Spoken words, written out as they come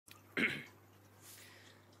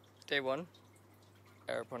Day 1,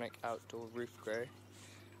 aeroponic outdoor roof grow.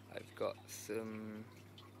 I've got some,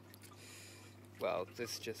 well,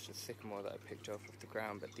 this is just a sycamore that I picked off of the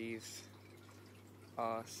ground, but these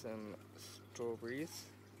are some strawberries,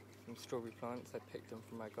 some strawberry plants. I picked them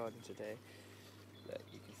from my garden today. But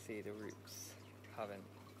you can see the roots haven't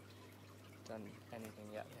done anything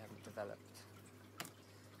yet, they haven't developed.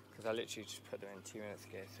 Because I literally just put them in 2 minutes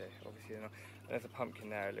ago, so obviously they're not. There's a pumpkin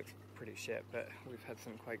there, it looks pretty shit, but we've had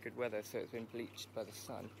some quite good weather, so it's been bleached by the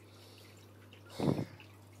sun.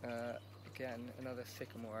 Again, another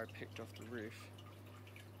sycamore I picked off the roof.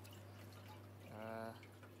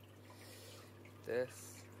 This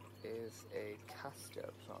is a castor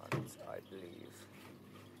plant, I believe.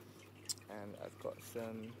 And I've got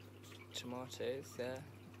some tomatoes there.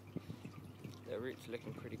 Their roots are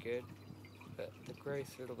looking pretty good, but the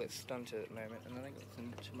growth's a little bit stunted at the moment. And then I got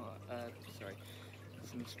some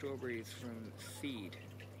some strawberries from seed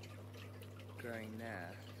growing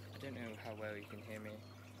there. I don't know how well you can hear me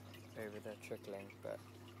over there trickling, but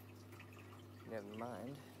never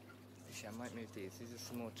mind. Actually, I might move these. These are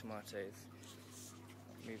some more tomatoes.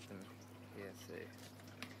 I'll move them here so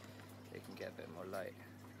they can get a bit more light.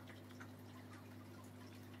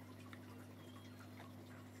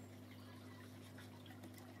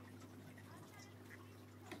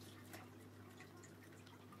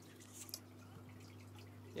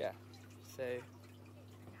 Yeah, so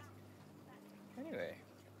anyway,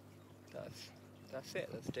 that's it,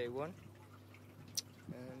 that's day 1,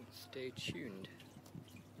 and stay tuned.